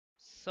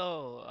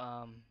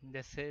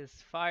This is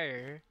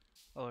Fire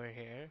over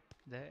here,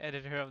 the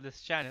editor of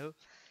this channel,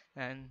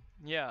 and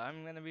yeah,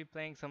 I'm gonna be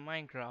playing some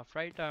Minecraft.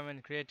 Right now I'm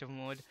in creative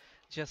mode,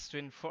 just to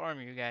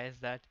inform you guys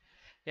that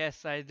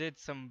yes, I did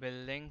some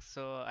building,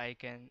 so I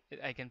can,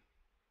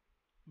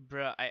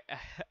 bruh, I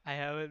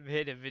haven't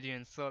made a video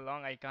in so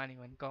long I can't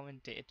even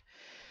commentate.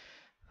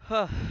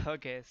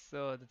 Okay,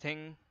 so the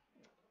thing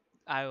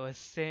I was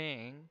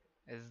saying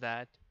is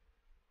that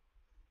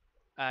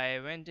I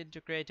went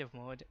into creative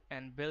mode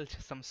and built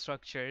some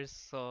structures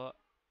so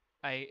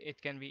I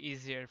it can be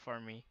easier for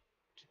me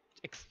to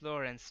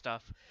explore and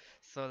stuff.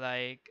 So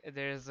like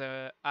there's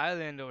a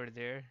island over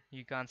there.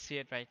 You can't see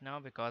it right now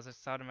because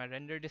it's out of my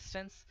render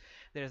distance.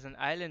 There's an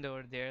island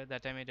over there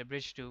that I made a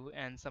bridge to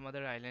and some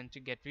other island to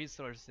get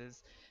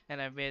resources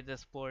and I made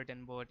this port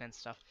and boat and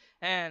stuff.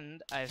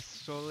 And I've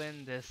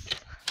stolen this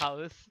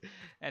house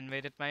and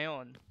made it my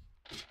own.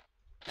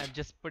 I've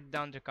just put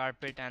down the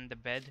carpet and the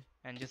bed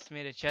and just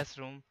made a chess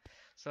room.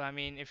 So I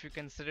mean, if you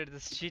consider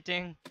this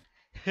cheating,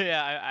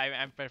 yeah,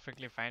 I'm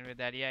perfectly fine with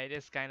that. Yeah, it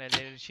is kind of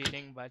little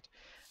cheating, but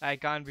I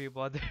can't be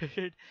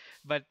bothered.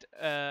 But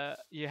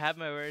you have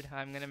my word.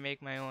 I'm gonna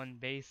make my own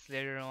base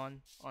later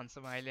on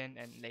some island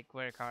and like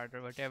work hard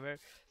or whatever.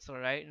 So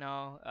right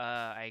now,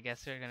 I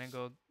guess we're gonna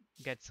go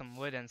get some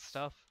wood and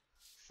stuff.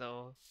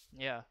 So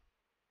yeah.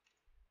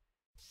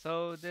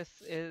 So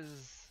this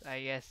is,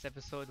 I guess,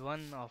 episode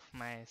 1 of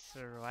my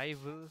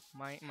survival,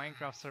 my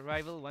Minecraft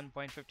survival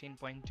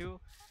 1.15.2.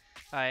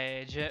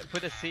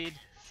 Put a seed,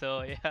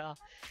 so yeah.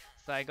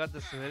 So I got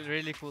this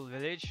really cool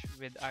village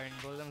with iron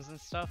golems and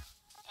stuff.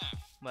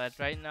 But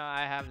right now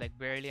I have like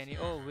barely any.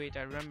 Oh wait,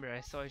 I remember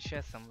I saw a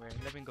chest somewhere.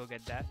 Let me go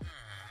get that.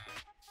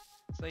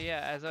 So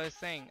yeah, as I was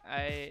saying,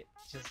 I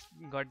just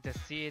got the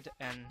seed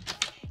and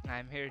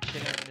I'm here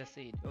chilling with the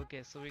seed.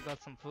 Okay, so we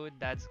got some food.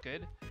 That's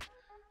good.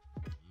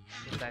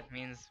 So that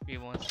means we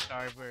won't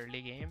starve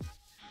early game.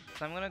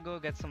 So I'm gonna go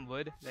get some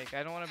wood. Like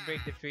I don't want to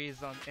break the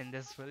trees on in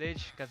this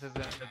village because it's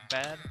gonna look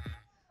bad.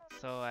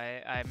 So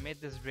I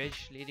made this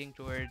bridge leading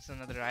towards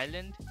another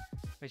island,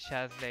 which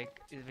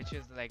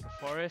is like a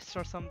forest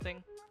or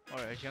something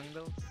or a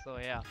jungle. So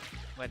yeah,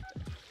 but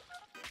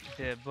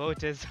the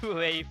boat is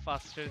way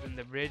faster than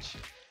the bridge.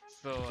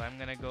 So I'm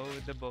gonna go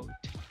with the boat.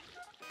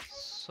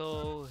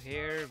 So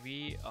here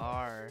we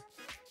are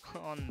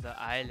on the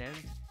island.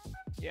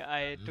 Yeah,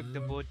 I took the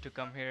boat to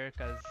come here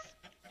because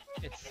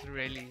it's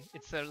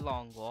a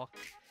long walk.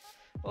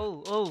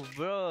 Oh,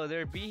 bro,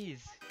 there are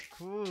bees.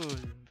 Cool.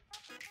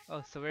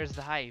 Oh, so where's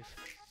the hive?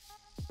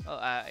 Oh,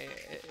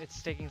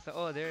 it's taking some.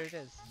 Oh, there it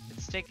is.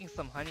 It's taking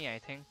some honey, I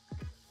think.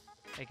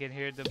 I can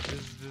hear the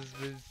buzz buzz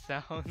buzz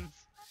sounds.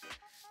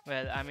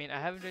 Well, I mean, I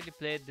haven't really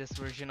played this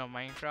version of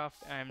Minecraft.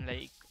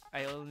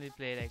 I only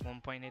play like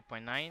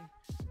 1.8.9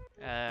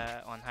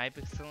 on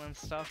Hypixel and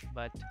stuff,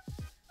 but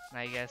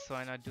I guess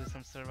why not do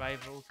some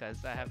survival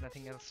because I have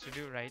nothing else to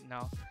do right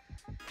now.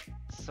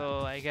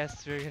 So I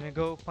guess we're gonna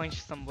go punch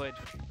some wood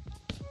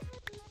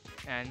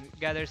and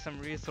gather some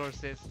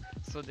resources.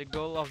 So the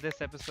goal of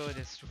this episode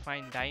is to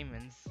find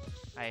diamonds,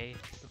 I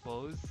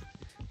suppose.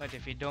 But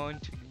if you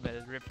don't,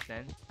 well, rip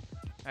then.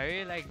 I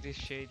really like these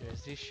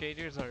shaders. These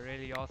shaders are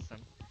really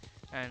awesome.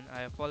 And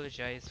I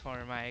apologize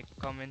for my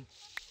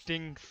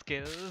commenting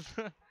skills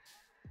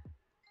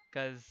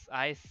because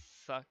I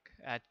suck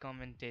at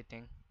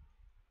commentating.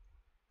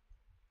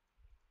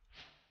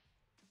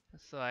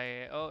 So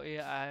oh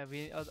yeah,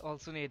 we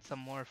also need some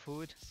more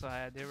food. So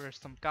there were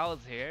some cows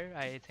here,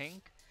 I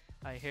think.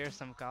 I hear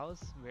some cows.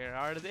 Where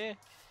are they?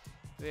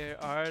 Where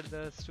are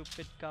the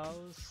stupid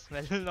cows?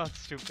 Well, not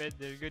stupid,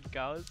 they're good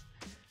cows.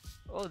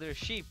 Oh, they're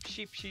sheep,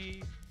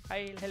 sheep.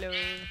 Hi, hello.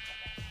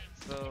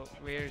 So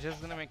we're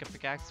just gonna make a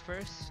pickaxe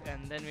first,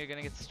 and then we're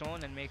gonna get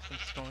stone and make some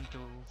stone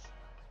tools.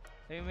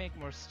 Let me make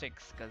more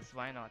sticks, cause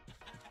why not?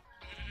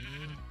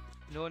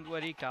 Don't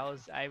worry,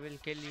 cows. I will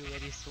kill you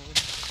very soon.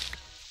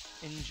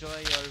 Enjoy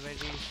your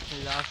very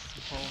last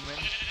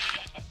moment.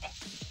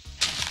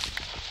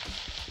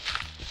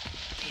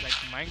 Like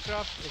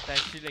Minecraft is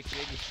actually like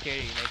really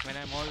scary. Like when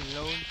I'm all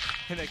alone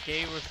in a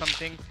cave or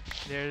something,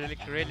 there are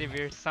like really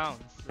weird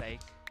sounds.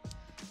 Like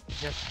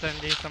just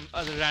suddenly some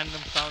other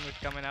random sound would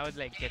come and I would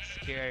like get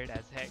scared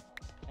as heck.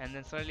 And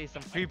then suddenly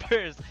some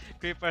creepers.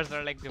 Creepers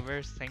are like the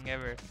worst thing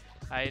ever.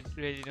 I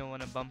really don't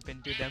want to bump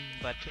into them,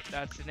 but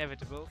that's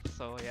inevitable.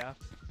 So yeah,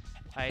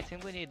 I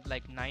think we need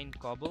like 9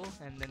 cobble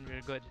and then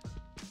we're good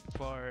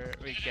for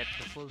we get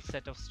the full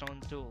set of stone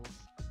tools.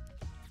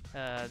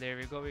 There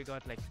we go, we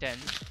got like 10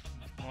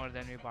 more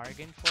than we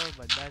bargained for,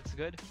 but that's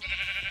good.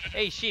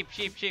 Hey, sheep,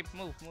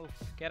 move,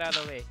 get out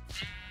of the way.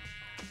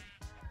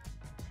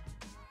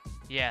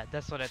 Yeah,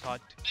 that's what I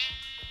thought.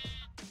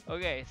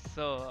 Okay,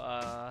 so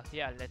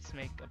yeah, let's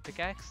make a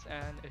pickaxe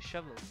and a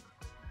shovel.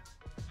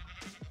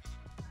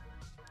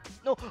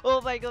 No,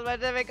 oh my god, oh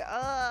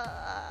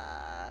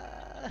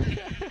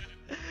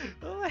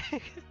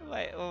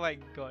oh my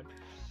god.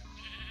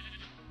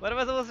 What am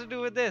I supposed to do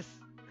with this?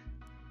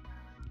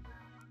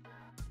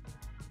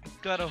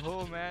 Got a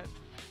hole, man.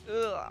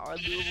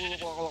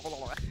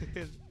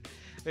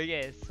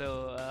 Okay,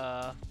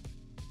 so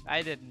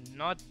I did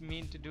not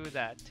mean to do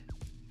that.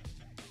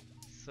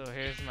 So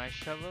here's my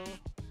shovel,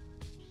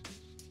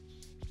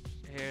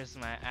 here's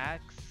my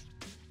axe,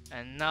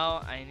 and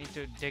now I need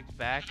to dig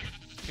back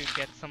to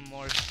get some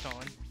more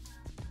stone.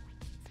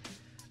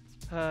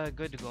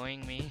 Good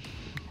going, me.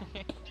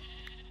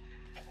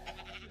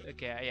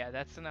 Okay, yeah,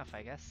 that's enough,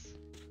 I guess.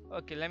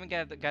 Okay, let me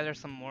gather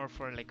some more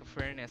for like a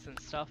furnace and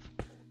stuff.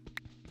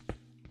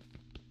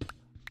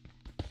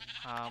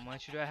 How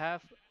much do I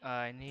have?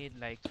 I need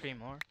like 3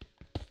 more.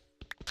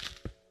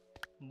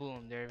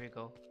 Boom, there we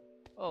go.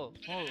 Oh,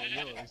 yo,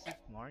 is it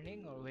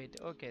morning or wait?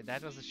 Okay,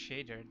 that was a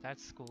shader.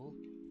 That's cool.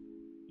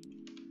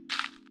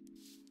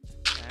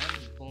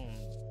 And boom,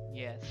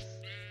 yes.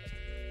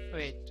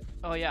 Wait,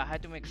 oh yeah, I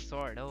had to make a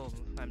sword. Oh,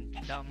 I'm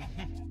dumb.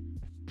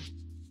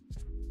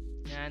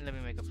 And let me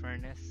make a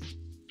furnace.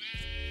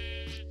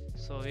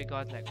 So we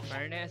got like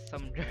furnace,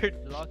 some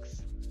dirt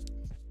blocks.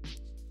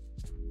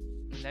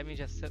 Let me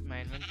just set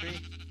my inventory.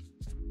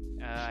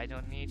 I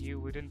don't need you,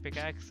 wooden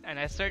pickaxe, and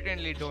I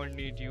certainly don't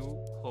need you,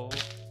 ho.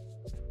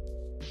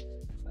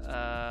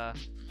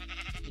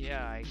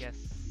 Yeah, I guess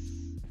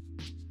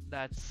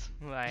that's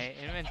my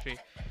inventory.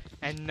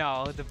 And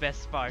now the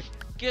best part,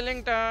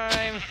 killing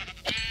time.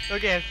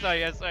 Okay,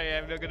 sorry,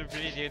 I'm not gonna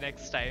breed you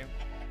next time.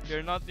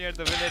 You're not near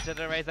the village,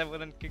 otherwise I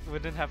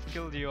wouldn't have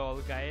killed you all,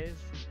 guys.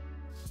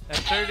 I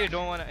certainly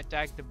don't want to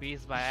attack the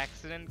bees by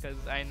accident,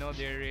 because I know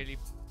they're really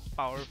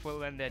powerful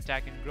when they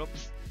attack in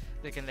groups.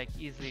 They can like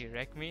easily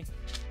wreck me.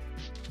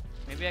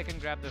 Maybe I can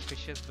grab the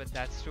fishes, but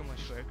that's too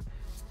much work.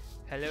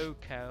 Hello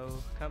cow,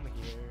 come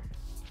here.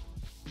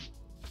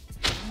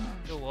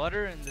 The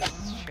water in this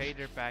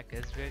shader pack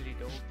is really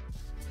dope.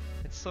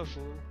 It's so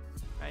cool.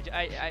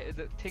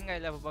 The thing I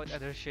love about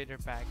other shader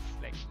packs,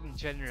 like in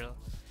general,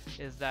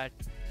 is that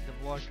the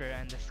water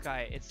and the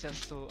sky, it's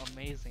just so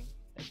amazing.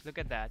 Like look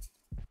at that.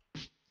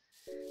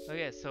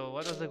 Okay, so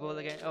what was the goal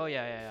again? Oh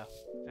yeah.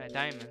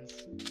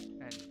 Diamonds.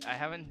 And I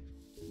haven't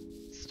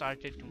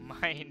started to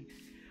mine.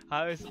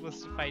 How am I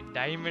supposed to find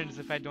diamonds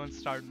if I don't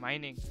start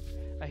mining?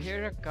 I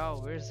hear a cow.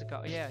 Where's the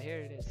cow? Yeah, here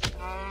it is.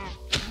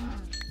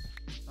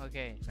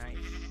 Okay, nice.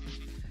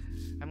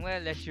 I'm gonna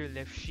let you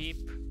live,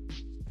 sheep.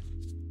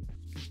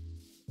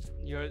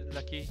 You're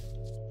lucky.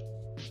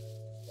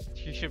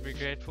 You should be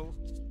grateful.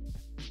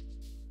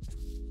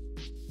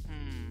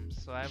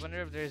 So I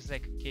wonder if there's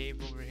like a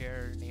cave over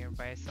here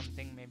nearby,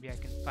 something. Maybe I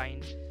can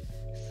find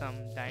some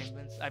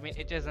diamonds. I mean,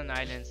 it is an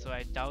island, so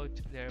I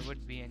doubt there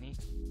would be any.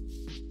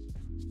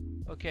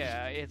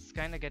 Okay, it's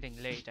kind of getting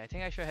late. I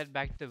think I should head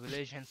back to the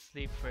village and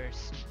sleep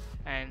first.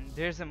 And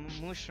there's a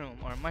mushroom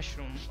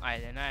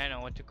island. I don't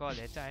know what to call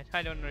it.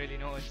 I don't really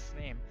know its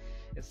name.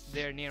 It's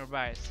there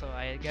nearby, so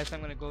I guess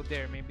I'm gonna go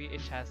there. Maybe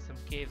it has some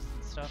caves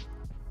and stuff.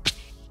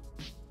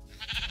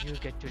 You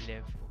get to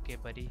live, okay,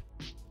 buddy?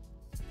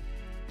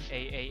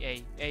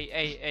 Hey,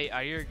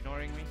 are you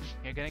ignoring me?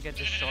 You're gonna get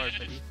this sword,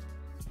 buddy.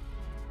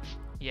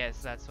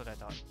 Yes, that's what I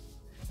thought.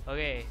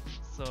 Okay,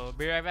 so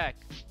be right back.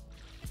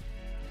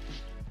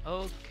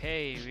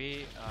 Okay,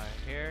 we are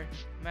here.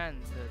 Man,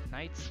 the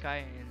night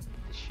sky in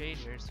the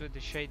shaders, with the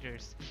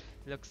shaders,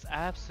 looks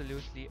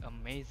absolutely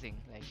amazing.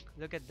 Like,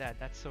 look at that,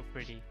 that's so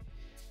pretty.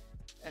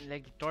 And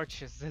like the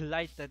torches, the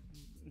light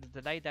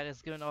that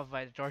is given off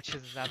by the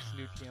torches is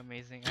absolutely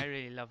amazing. I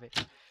really love it.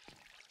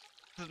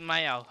 This is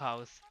my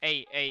house.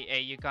 Hey,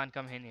 you can't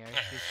come in here.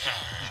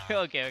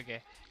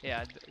 Okay.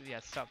 Yeah,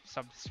 stop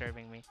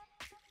disturbing me.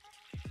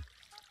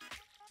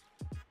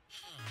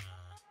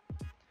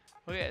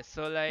 Okay,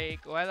 so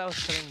like while I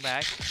was coming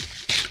back,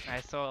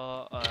 I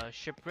saw a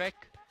shipwreck.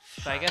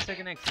 So I guess we're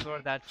gonna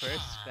explore that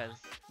first, cause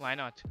why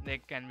not? They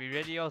can be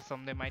really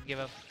awesome. They might give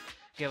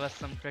us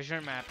some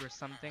treasure map or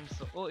something.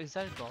 So oh, is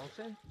that a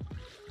dolphin?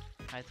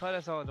 I thought I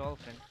saw a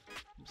dolphin.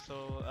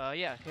 So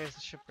yeah, here's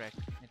the shipwreck.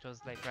 It was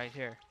like right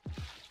here.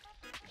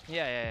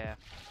 Yeah.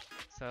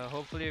 So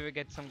hopefully we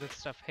get some good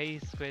stuff. Hey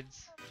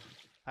squids,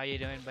 how you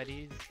doing,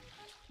 buddies?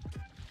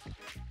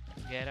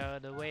 Get out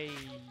of the way.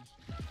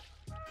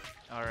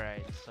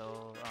 Alright,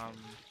 so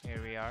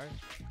here we are.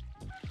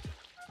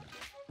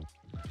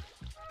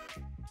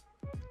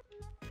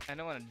 I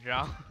don't want to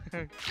drown.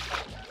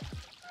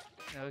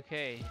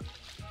 Okay.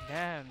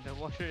 Damn, the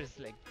water is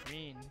like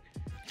green.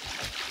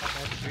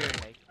 That's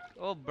weird, like.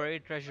 Oh,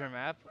 buried treasure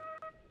map.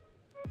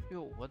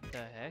 Yo, what the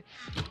heck?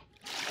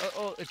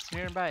 Oh, it's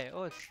nearby.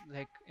 Oh, it's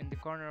like in the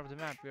corner of the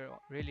map. We're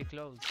really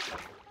close.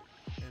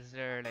 Is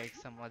there like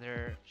some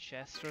other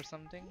chest or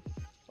something?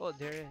 Oh,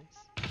 there is.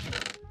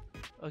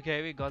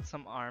 Okay, we got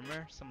some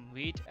armor, some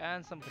wheat,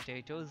 and some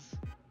potatoes.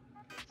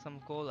 Some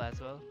coal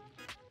as well.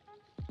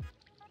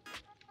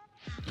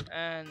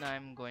 And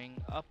I'm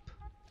going up.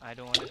 I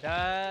don't want to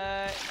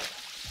die.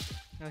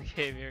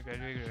 Okay, we're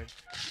good.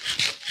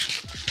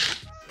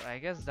 So I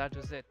guess that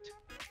was it.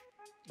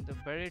 The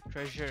buried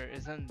treasure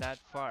isn't that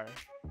far.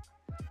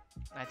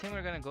 I think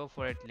we're gonna go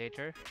for it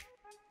later.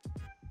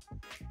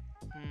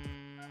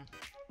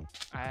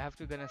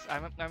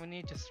 I'm gonna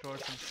need to store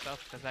some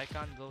stuff because I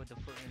can't go with the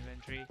full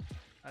inventory.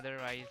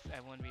 Otherwise, I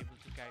won't be able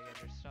to carry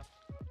other stuff.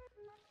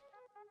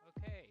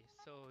 Okay,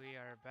 so we we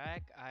are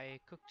back. I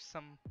cooked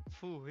some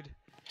food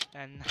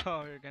and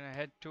now we're gonna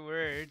head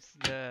towards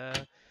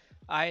the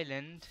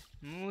island,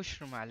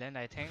 Mushroom Island,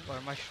 I think, or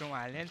Mushroom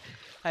Island.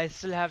 I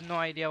still have no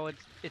idea what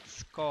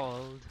it's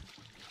called.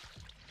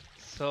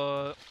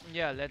 So,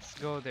 yeah, let's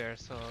go there.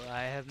 So,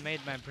 I have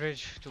made my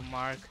bridge to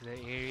mark the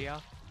area.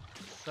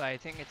 So, I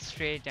think it's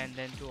straight and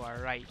then to our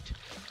right.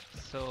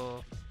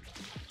 So,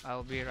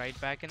 I'll be right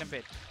back in a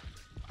bit.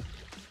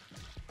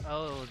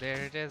 Oh, there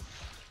it is.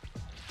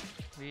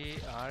 We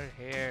are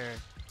here.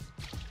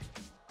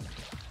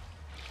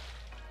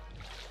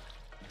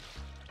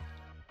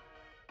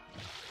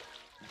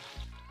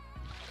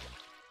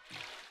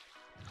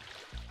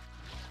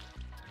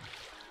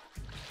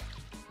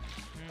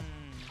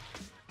 Hmm.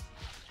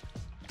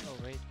 Oh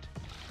wait.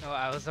 Oh,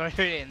 I was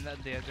already in the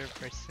other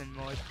person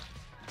mode.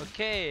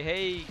 Okay,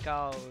 hey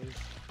cows.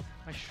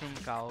 Mushroom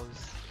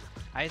cows.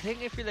 I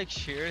think if you like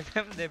shear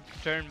them, they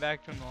turn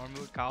back to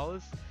normal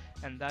cows,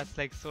 and that's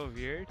like so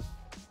weird.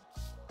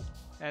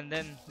 And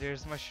then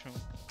there's mushroom.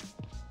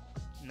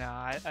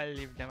 Nah, I'll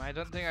leave them. I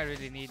don't think I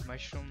really need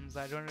mushrooms.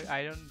 I don't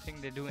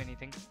think they do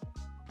anything.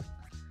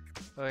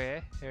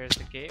 Okay, here's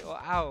the cave. Oh,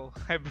 ow!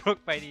 I broke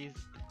my knees.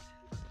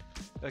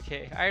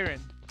 Okay, iron.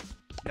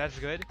 That's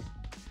good.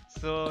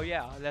 So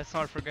yeah, let's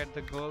not forget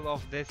the goal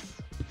of this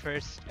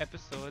first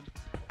episode,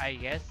 I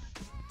guess,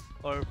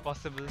 or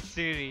possible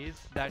series,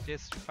 that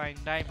is to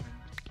find diamond.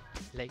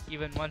 Like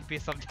even one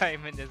piece of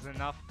diamond is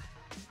enough.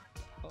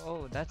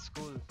 Oh, that's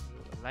cool.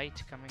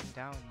 Light coming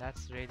down.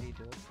 That's really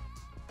dope.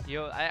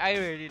 Yo, I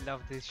really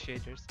love these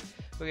shaders.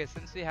 Okay,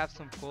 since we have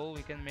some coal,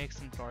 we can make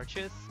some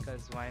torches,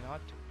 cause why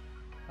not?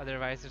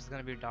 Otherwise, it's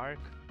gonna be dark.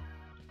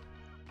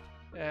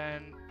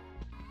 And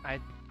I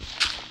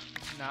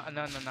no,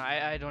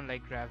 I don't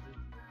like gravel.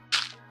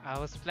 I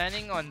was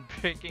planning on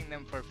breaking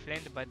them for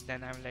flint, but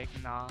then I'm like,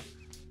 nah.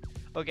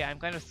 Okay, I'm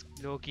kind of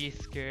low-key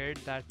scared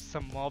that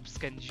some mobs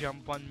can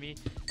jump on me,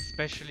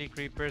 especially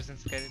creepers and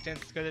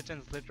skeletons.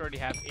 Skeletons literally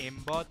have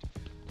aimbot.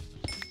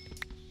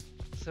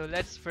 So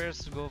let's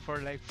first go for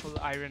like full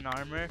iron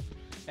armor,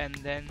 and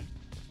then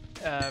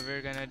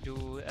we're gonna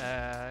do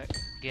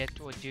get,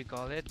 what do you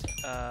call it?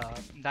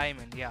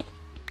 Diamond, yeah.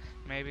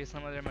 Maybe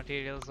some other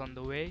materials on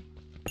the way,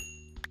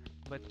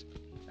 but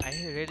I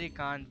really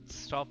can't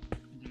stop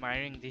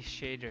admiring these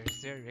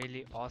shaders. They're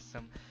really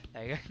awesome.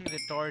 Like the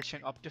torch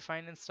and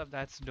Optifine and stuff,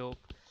 that's dope.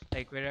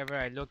 Like wherever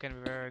I look and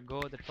wherever I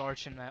go, the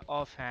torch in my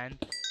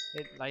offhand,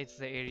 it lights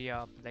the area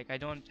up. Like I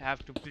don't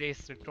have to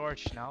place the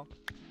torch now.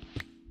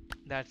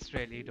 That's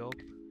really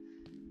dope.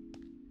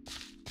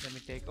 Let me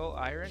take, oh,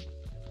 iron.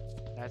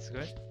 That's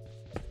good.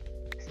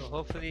 So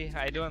hopefully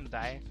I don't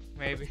die.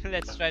 Maybe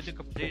let's try to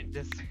complete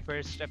this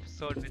first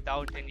episode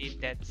without any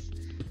deaths.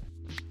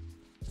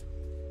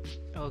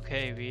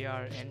 Okay, we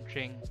are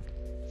entering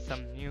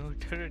some new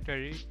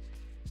territory,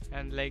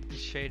 and like the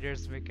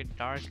shaders make it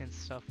dark and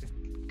stuff.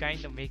 It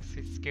kind of makes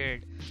me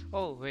scared.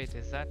 Oh wait,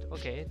 is that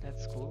okay?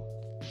 That's cool.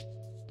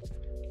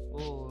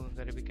 Oh,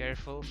 gotta be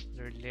careful.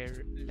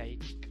 They're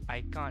like,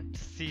 I can't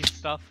see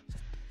stuff,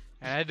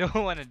 and I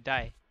don't want to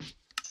die.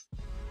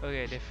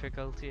 Okay,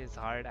 difficulty is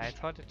hard. I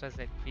thought it was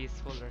like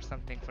peaceful or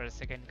something for a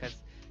second, because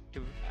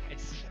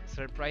it's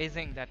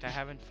surprising that I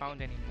haven't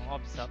found any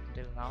mobs up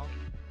till now.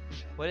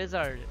 What is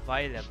our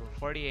Y level?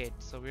 48,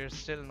 so we're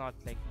still not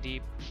like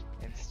deep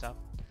and stuff.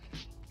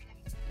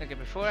 Okay,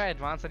 before I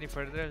advance any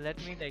further,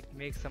 let me like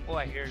make some, oh,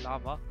 I hear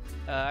lava.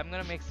 I'm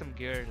gonna make some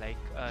gear, like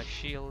a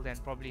shield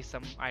and probably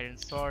some iron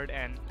sword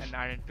and an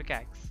iron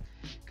pickaxe.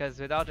 Because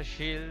without a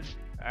shield,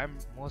 I'm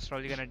most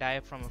probably gonna die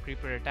from a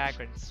creeper attack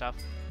and stuff.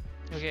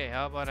 Okay,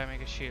 how about I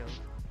make a shield?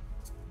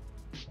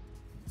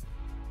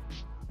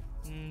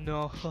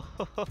 No,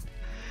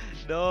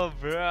 no,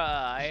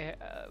 bruh.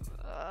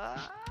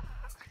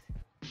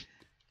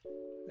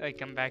 I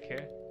come back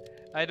here.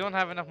 I don't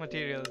have enough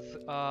materials.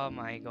 Oh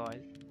my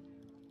god.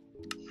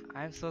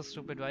 I'm so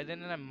stupid. Why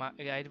didn't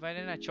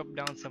I chop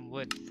down some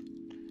wood?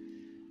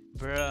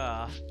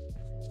 Bruh.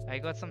 I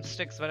got some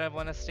sticks, but I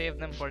wanna save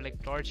them for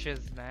like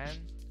torches, man.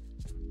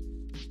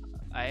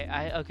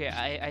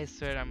 I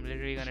swear I'm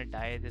literally gonna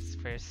die this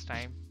first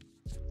time.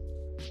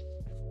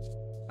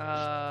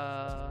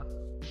 I'll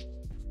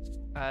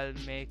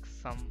make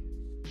some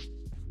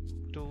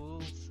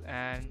tools,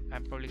 and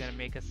I'm probably gonna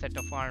make a set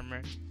of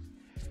armor.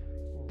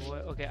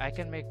 Okay, I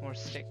can make more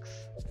sticks.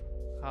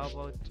 How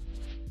about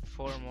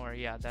 4 more?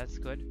 Yeah, that's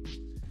good.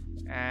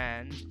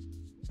 And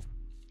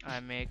I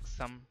make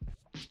some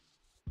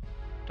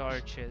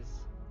torches.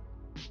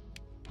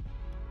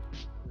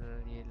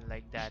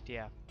 Like that,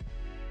 yeah.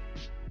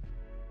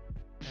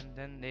 And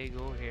then they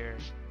go here.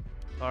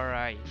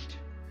 Alright.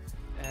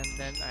 And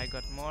then I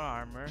got more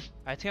armor.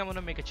 I think I'm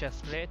gonna make a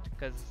chest plate,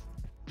 because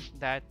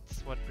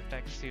that's what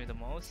protects you the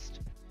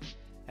most.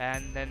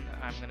 And then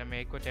I'm gonna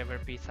make whatever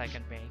piece I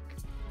can make.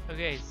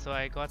 Okay, so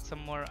I got some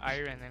more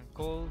iron and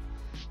coal,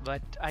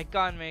 but I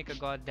can't make a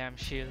goddamn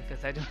shield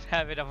because I don't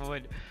have enough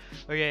wood.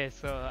 Okay,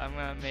 so I'm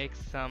gonna make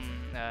some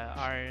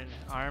iron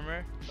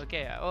armor.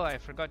 Okay, oh, I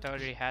forgot I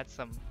already had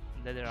some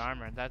leather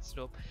armor. That's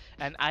dope.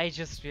 And I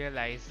just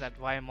realized that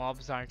why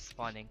mobs aren't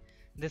spawning.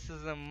 This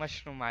is a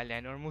mushroom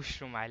island or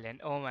mushroom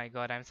island. Oh my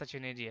god, I'm such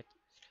an idiot.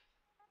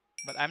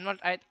 But I'm not.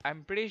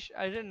 I'm pretty sure.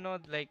 I didn't know.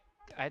 Like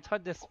I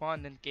thought they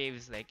spawned in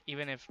caves. Like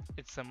even if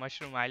it's a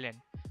mushroom island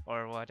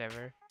or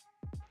whatever.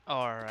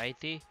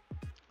 Alrighty.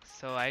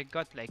 So I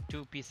got like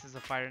 2 pieces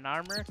of iron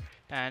armor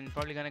and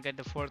probably gonna get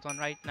the fourth one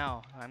right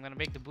now. I'm gonna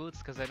make the boots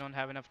because I don't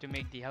have enough to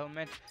make the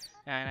helmet,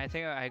 and I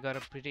think I got a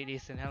pretty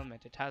decent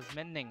helmet. It has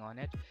mending on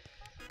it.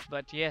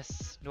 But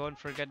yes, don't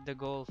forget the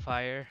goal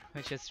fire,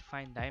 which is to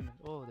find diamond.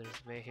 Oh,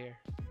 there's way here.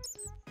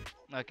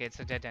 Okay, it's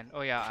a dead end.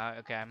 Oh yeah,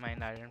 okay, I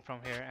mined iron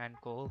from here and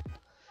coal.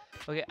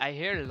 Okay, I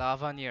hear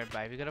lava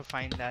nearby. We gotta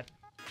find that.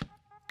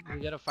 We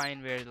gotta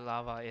find where the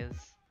lava is.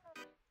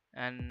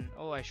 And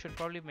oh, I should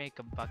probably make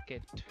a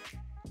bucket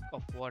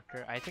of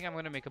water. I think I'm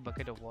gonna make a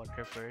bucket of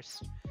water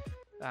first.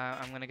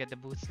 I'm gonna get the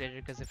boots later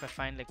because if I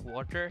find like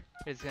water,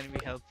 it's gonna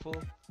be helpful.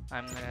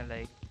 I'm gonna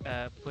like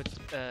put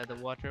the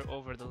water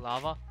over the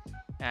lava,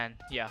 and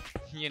yeah,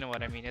 you know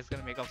what I mean. It's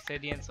gonna make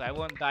obsidian, so I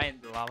won't die in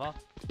the lava.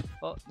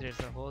 Oh, there's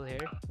a hole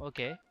here.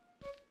 Okay.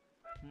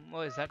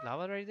 Oh, is that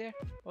lava right there?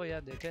 Oh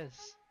yeah, it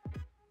is.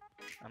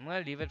 I'm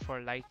gonna leave it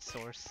for light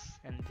source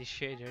and the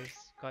shaders.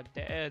 God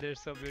damn, they're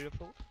so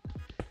beautiful.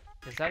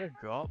 Is that a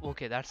drop?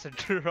 Okay, that's a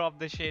drop.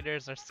 The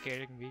shaders are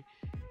scaring me.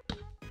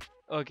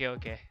 Okay,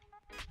 okay.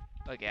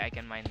 Okay, I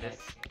can mine this.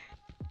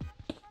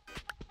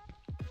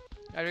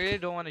 I really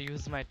don't want to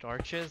use my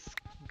torches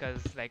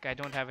because like I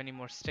don't have any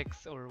more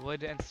sticks or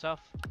wood and stuff.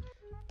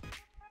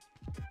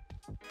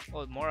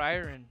 Oh, more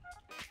iron.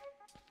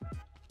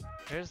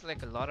 There's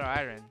like a lot of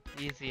iron.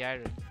 Easy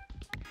iron.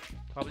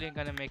 Probably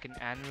gonna make an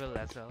anvil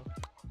as well.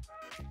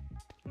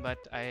 But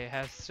I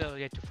have still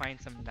yet to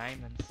find some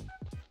diamonds.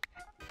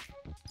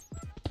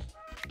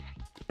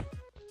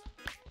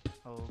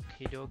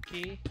 Okie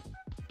dokie.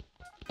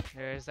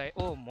 There's like,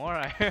 oh, more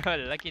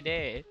iron. Lucky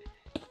day.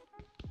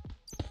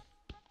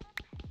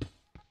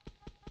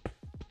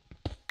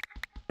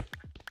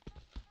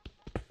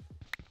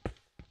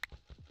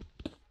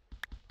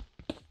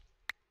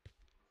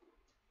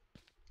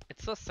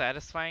 It's so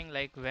satisfying,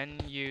 like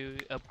when you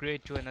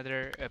upgrade to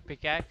another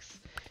pickaxe,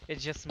 it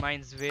just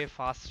mines way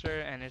faster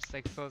and it's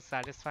like so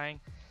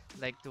satisfying.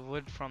 Like the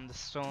wood from the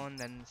stone,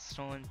 then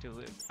stone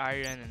to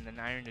iron, and then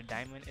iron to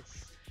diamond.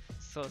 It's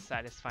so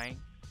satisfying.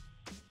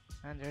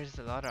 And there's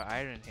a lot of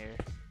iron here.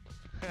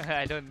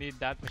 I don't need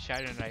that much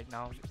iron right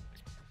now.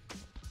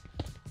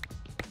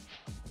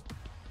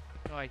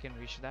 Oh, I can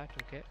reach that.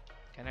 Okay.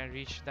 Can I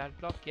reach that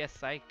block?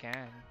 Yes, I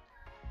can.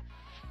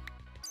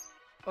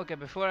 Okay,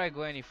 before I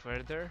go any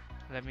further,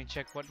 let me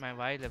check what my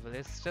Y level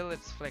is. Still,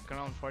 it's like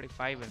around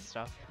 45 and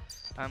stuff.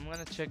 I'm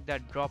gonna check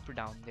that drop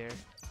down there.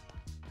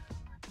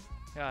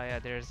 Yeah,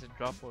 there's a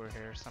drop over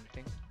here or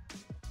something.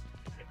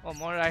 Oh,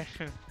 more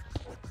iron.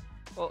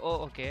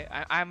 Oh, okay.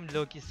 I'm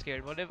low-key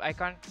scared. What if I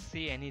can't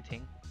see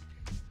anything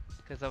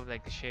because of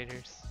like the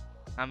shaders?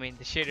 I mean,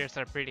 the shaders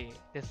are pretty.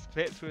 This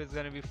playthrough is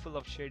gonna be full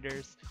of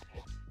shaders.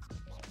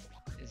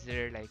 Is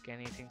there like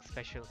anything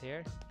special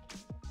here?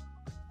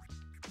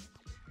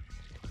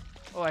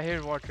 Oh, I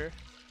hear water.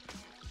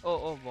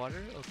 Oh,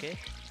 water. Okay.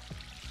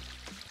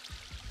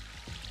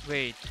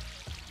 Wait,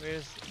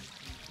 where's?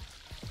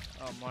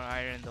 Oh, more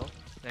iron though.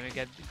 Let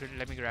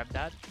me grab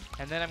that,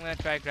 and then I'm gonna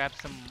try grab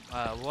some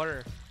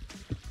water.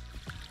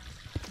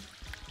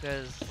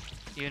 Because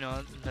you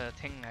know the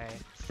thing I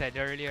said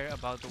earlier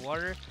about the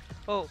water.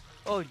 Oh,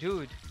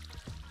 dude,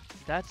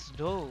 that's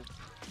dope.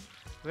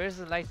 Where's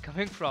the light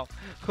coming from?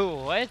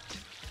 What?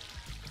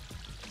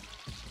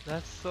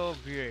 That's so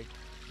weird.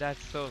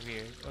 That's so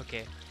weird.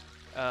 Okay.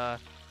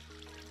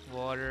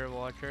 Water.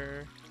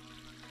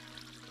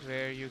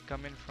 Where are you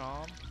coming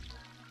from?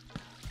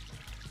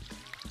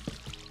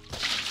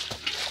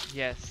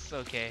 Yes.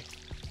 Okay.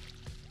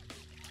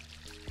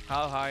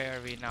 How high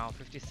are we now?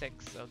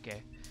 56.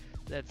 Okay.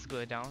 Let's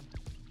go down.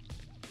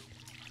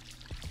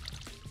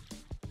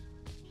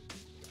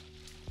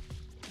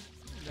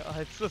 No,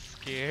 it's so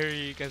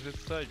scary because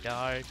it's so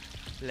dark.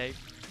 Like,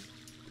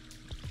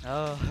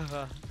 oh,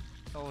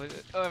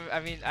 I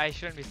mean, I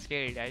shouldn't be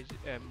scared.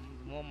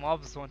 More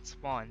mobs won't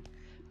spawn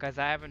because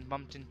I haven't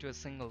bumped into a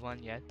single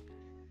one yet.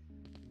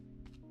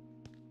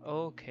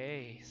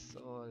 Okay,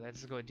 so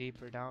let's go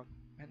deeper down.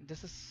 Man,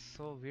 this is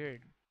so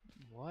weird.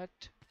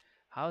 What?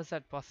 How is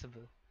that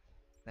possible?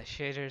 The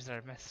shaders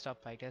are messed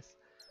up, I guess.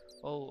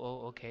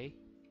 Oh, okay.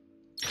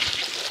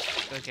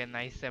 Okay,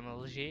 nice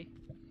MLG.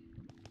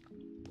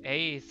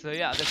 Hey, so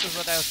yeah, this is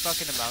what I was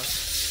talking about.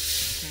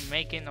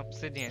 Making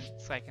obsidian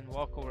so I can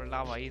walk over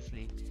lava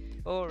easily.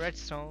 Oh,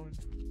 redstone.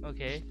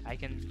 Okay, I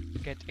can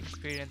get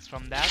experience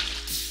from that.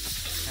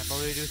 I'll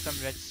probably do some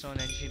redstone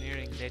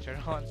engineering later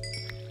on.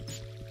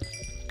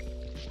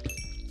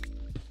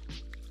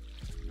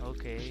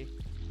 Okay.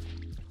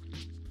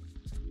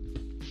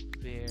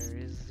 Where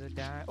is the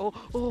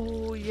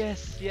Oh,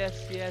 yes.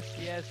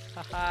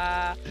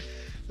 Haha.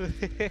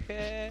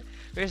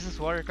 Where's this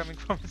water coming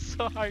from? It's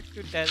so hard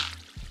to tell.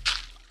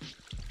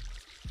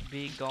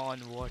 Be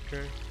gone,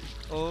 water.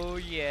 Oh,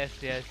 yes.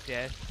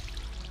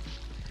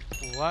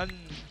 1,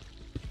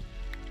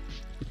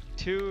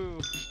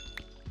 2,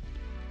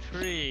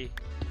 3.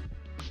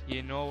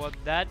 You know what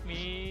that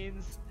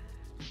means.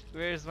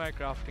 Where's my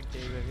crafting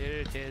table?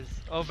 Here it is.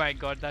 Oh my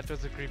god, that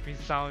was a creepy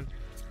sound.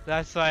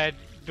 That's why I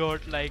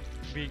don't like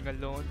being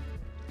alone.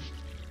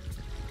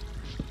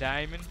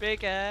 Diamond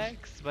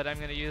pickaxe, but I'm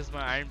gonna use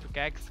my iron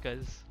pickaxe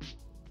because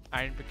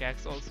iron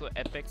pickaxe also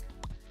epic.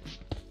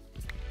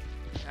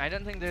 I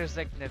don't think there's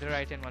like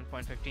netherite in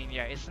 1.15.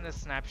 Yeah, it's in the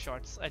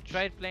snapshots. I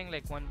tried playing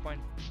like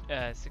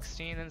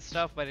 1.16 and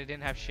stuff, but it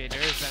didn't have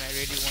shaders, and I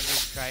really wanted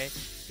to try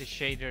the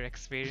shader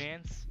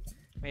experience.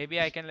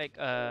 Maybe I can like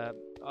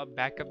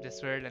back up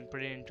this world and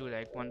put it into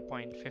like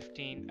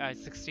 1.15,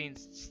 16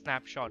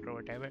 snapshot or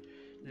whatever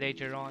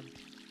later on.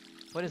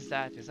 What is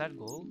that? Is that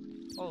gold?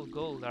 Oh,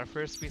 gold, our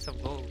first piece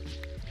of gold.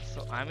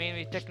 So, I mean,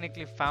 we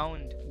technically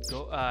found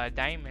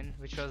diamond,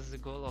 which was the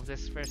goal of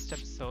this first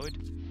episode.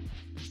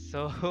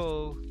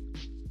 So,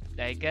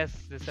 I guess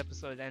this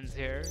episode ends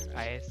here,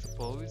 I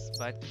suppose.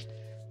 But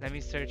let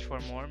me search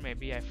for more.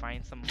 Maybe I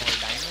find some more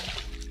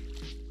diamonds.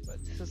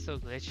 But this is so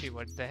glitchy,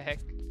 what the heck?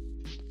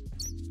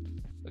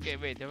 Okay,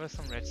 wait, there was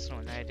some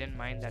redstone. I didn't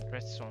mind that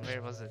redstone.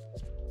 Where was it?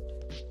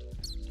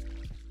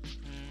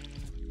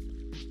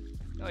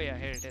 Oh yeah,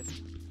 here it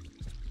is.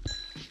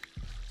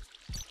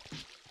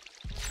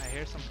 I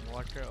hear some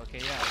water. Okay,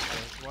 yeah,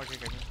 there's water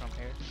coming from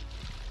here.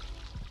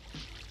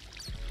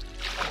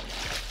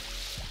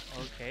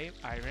 Okay,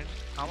 iron.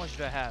 How much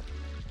do I have?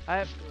 I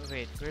have.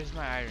 Wait, where's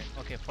my iron?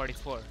 Okay,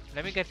 44.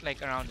 Let me get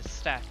like around a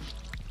stack.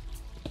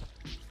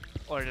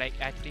 Or like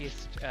at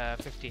least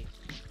 50.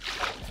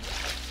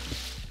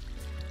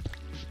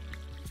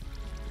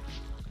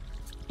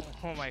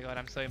 Oh my god,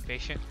 I'm so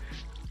impatient.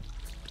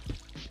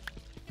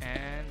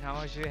 And how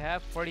much do we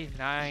have?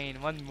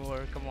 49. One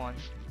more, come on.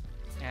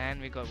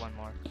 And we got one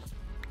more.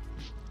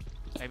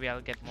 Maybe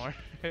I'll get more.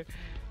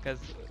 Because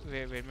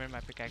where my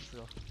pickaxe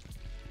go?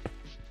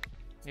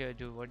 Yo,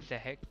 dude, what the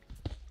heck?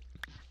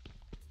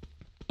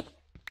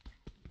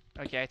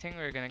 Okay, I think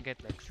we're gonna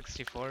get like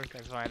 64,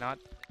 because why not?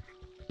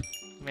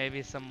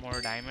 Maybe some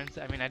more diamonds.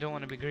 I mean, I don't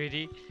want to be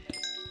greedy.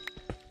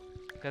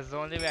 Because the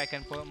only way I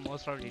can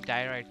most probably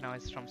die right now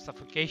is from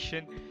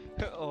suffocation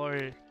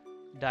or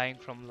dying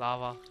from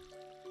lava.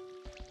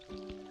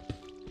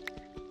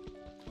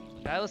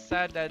 That was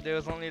sad that there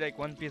was only like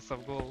one piece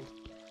of gold.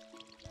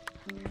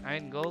 I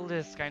mean, gold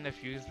is kind of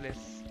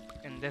useless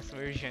in this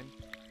version,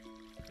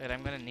 but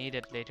I'm gonna need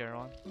it later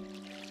on.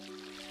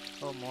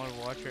 Oh, more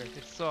water.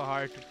 It's so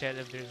hard to tell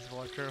if there's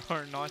water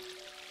or not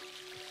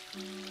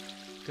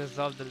because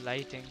of the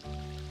lighting.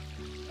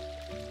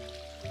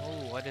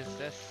 Oh, what is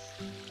this?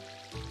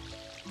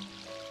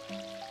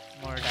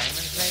 More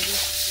diamonds maybe?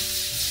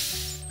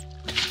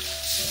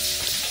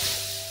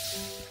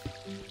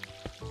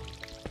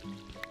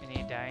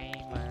 Any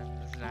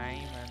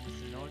diamonds?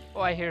 No.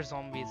 Oh, I hear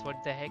zombies.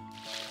 What the heck?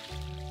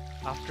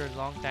 After a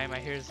long time I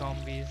hear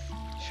zombies.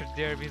 Should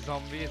there be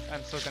zombies?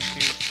 I'm so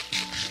confused.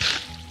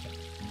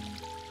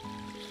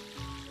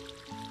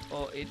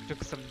 Oh, it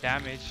took some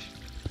damage.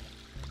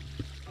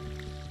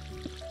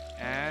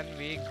 And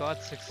we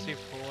got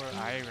 64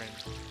 iron.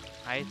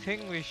 I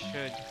think we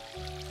should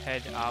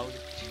head out.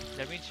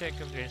 Let me check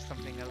if there's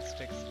something else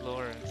to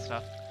explore and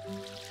stuff.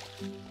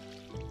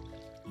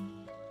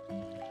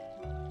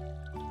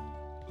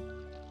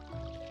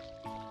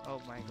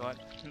 Oh my god,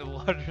 the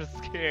water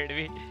scared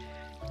me.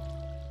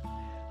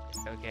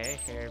 Okay,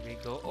 here we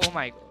go. Oh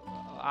my god.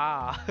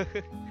 Ah.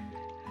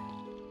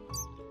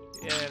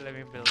 Yeah, let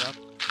me build up.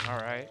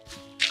 Alright.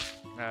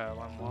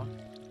 One more.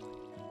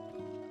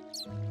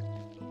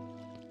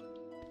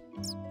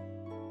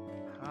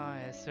 Ah,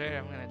 I swear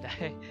I'm gonna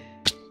die.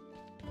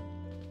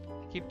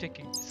 I keep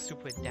taking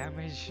stupid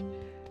damage.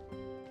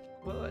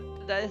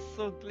 But that is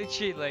so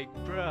glitchy, like,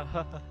 bruh.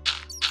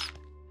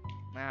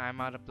 Nah,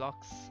 I'm out of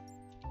blocks.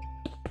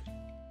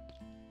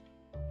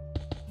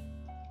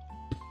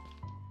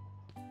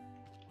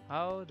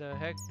 How the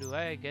heck do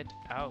I get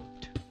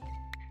out?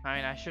 I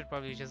mean, I should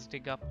probably just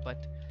dig up,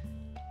 but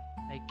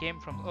I came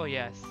from... Oh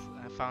yes,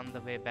 I found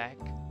the way back.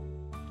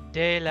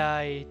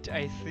 Daylight!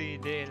 I see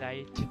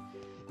daylight.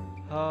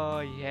 Oh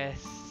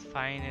yes,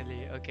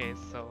 finally. Okay,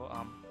 so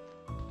I'm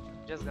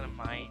just gonna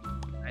mine.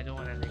 I don't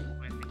wanna like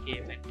go in the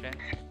cave entrance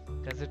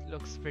because it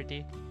looks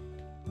pretty.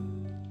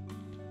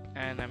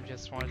 And I'm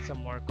just want some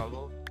more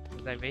cobble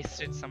because I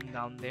wasted some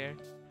down there.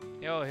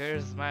 Yo,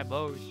 here's my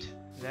boat.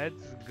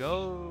 Let's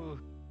go!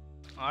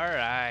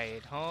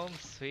 Alright, home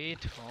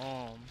sweet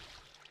home.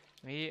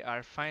 We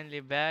are finally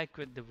back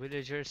with the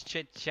villagers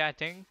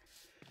chit-chatting.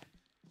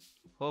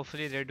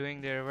 Hopefully they're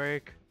doing their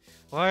work.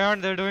 Why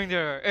aren't they doing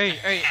their... Hey,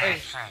 hey,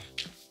 hey!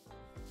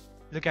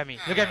 Look at me,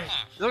 look at me,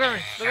 look at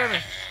me, look at me!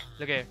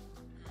 Look at...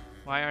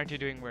 Why aren't you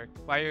doing work?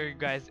 Why are you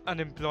guys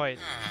unemployed?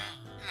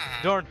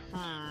 Don't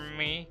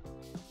me.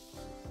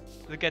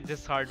 Look at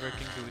this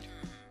hardworking dude.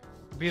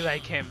 Be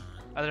like him.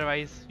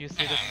 Otherwise, you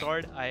see the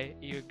sword,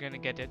 you're gonna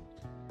get it.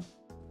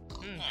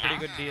 Pretty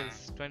good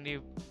deals. 20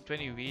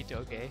 wheat,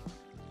 okay.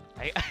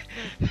 I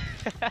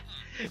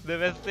the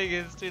best thing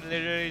is to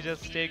literally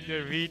just take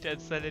their meat and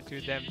sell it to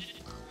them.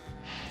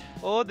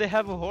 Oh, they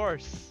have a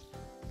horse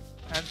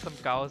and some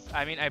cows.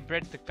 I mean, I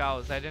bred the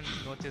cows. I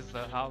didn't notice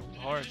the how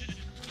horse.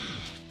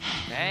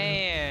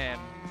 Damn.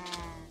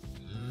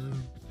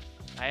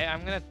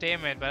 I'm gonna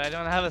tame it, but I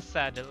don't have a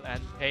saddle.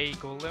 And hey,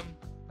 Golem,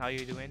 how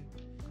you doing?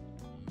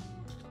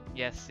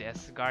 Yes,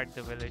 yes, guard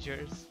the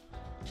villagers.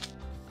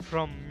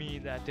 From me,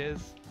 that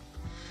is.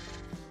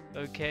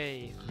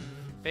 Okay.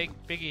 Big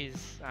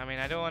piggies. I mean,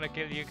 I don't want to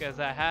kill you because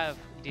I have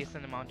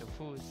decent amount of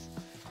foods.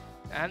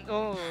 And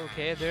oh,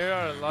 okay, there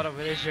are a lot of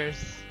villagers.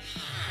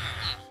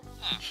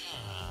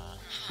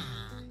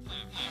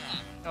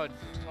 Oh,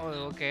 oh,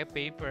 okay,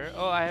 paper.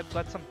 Oh, I have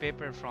got some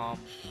paper from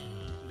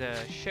the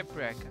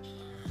shipwreck.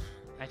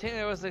 I think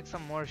there was like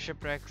some more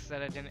shipwrecks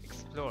that I didn't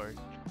explore.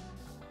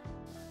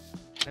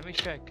 Let me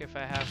check if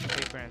I have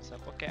paper and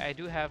stuff. Okay, I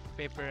do have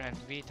paper and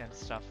wheat and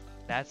stuff.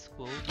 That's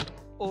cool.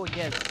 Oh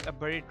yes, a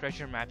buried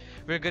treasure map.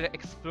 We're gonna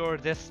explore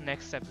this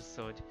next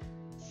episode.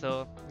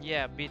 So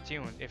yeah, be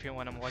tuned if you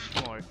wanna watch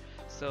more.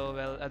 So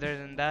well, other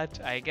than that,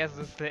 I guess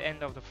this is the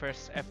end of the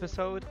first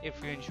episode.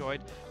 If you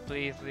enjoyed,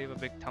 please leave a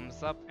big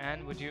thumbs up.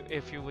 And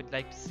if you would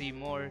like to see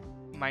more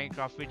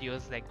Minecraft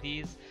videos like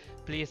these,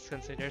 please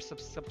consider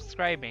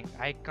subscribing.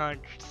 I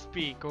can't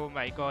speak. Oh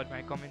my god,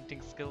 my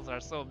commenting skills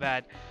are so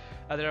bad.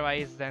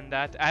 Otherwise than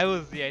that, I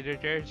was the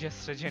editor,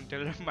 just a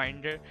gentle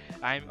reminder.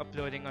 I'm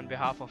uploading on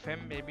behalf of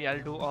him. Maybe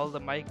I'll do all the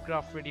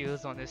Minecraft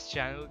videos on his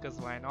channel, because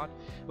why not?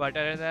 But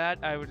other than that,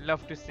 I would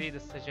love to see the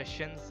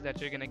suggestions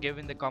that you're gonna give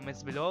in the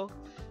comments below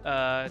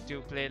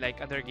to play like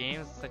other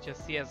games such as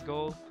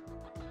CSGO,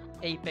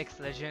 Apex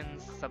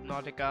Legends,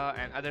 Subnautica,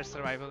 and other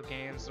survival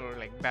games, or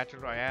like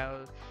Battle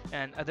Royale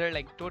and other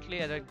like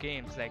totally other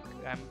games. Like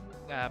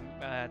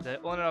the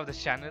owner of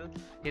this channel,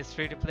 he's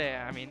free to play.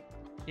 I mean,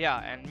 yeah,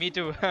 and me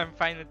too. I'm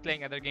fine with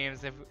playing other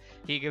games. If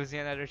he gives me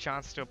another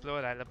chance to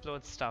upload, I'll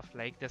upload stuff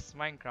like this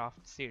Minecraft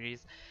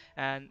series.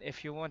 And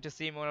if you want to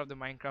see more of the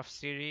Minecraft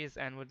series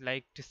and would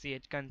like to see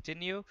it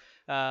continue,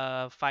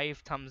 5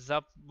 thumbs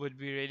up would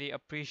be really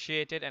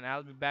appreciated. And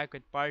I'll be back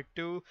with part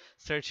 2,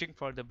 searching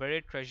for the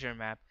buried treasure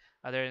map.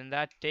 Other than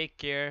that, take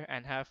care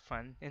and have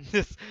fun in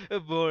this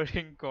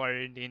boring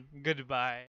quarantine. Goodbye.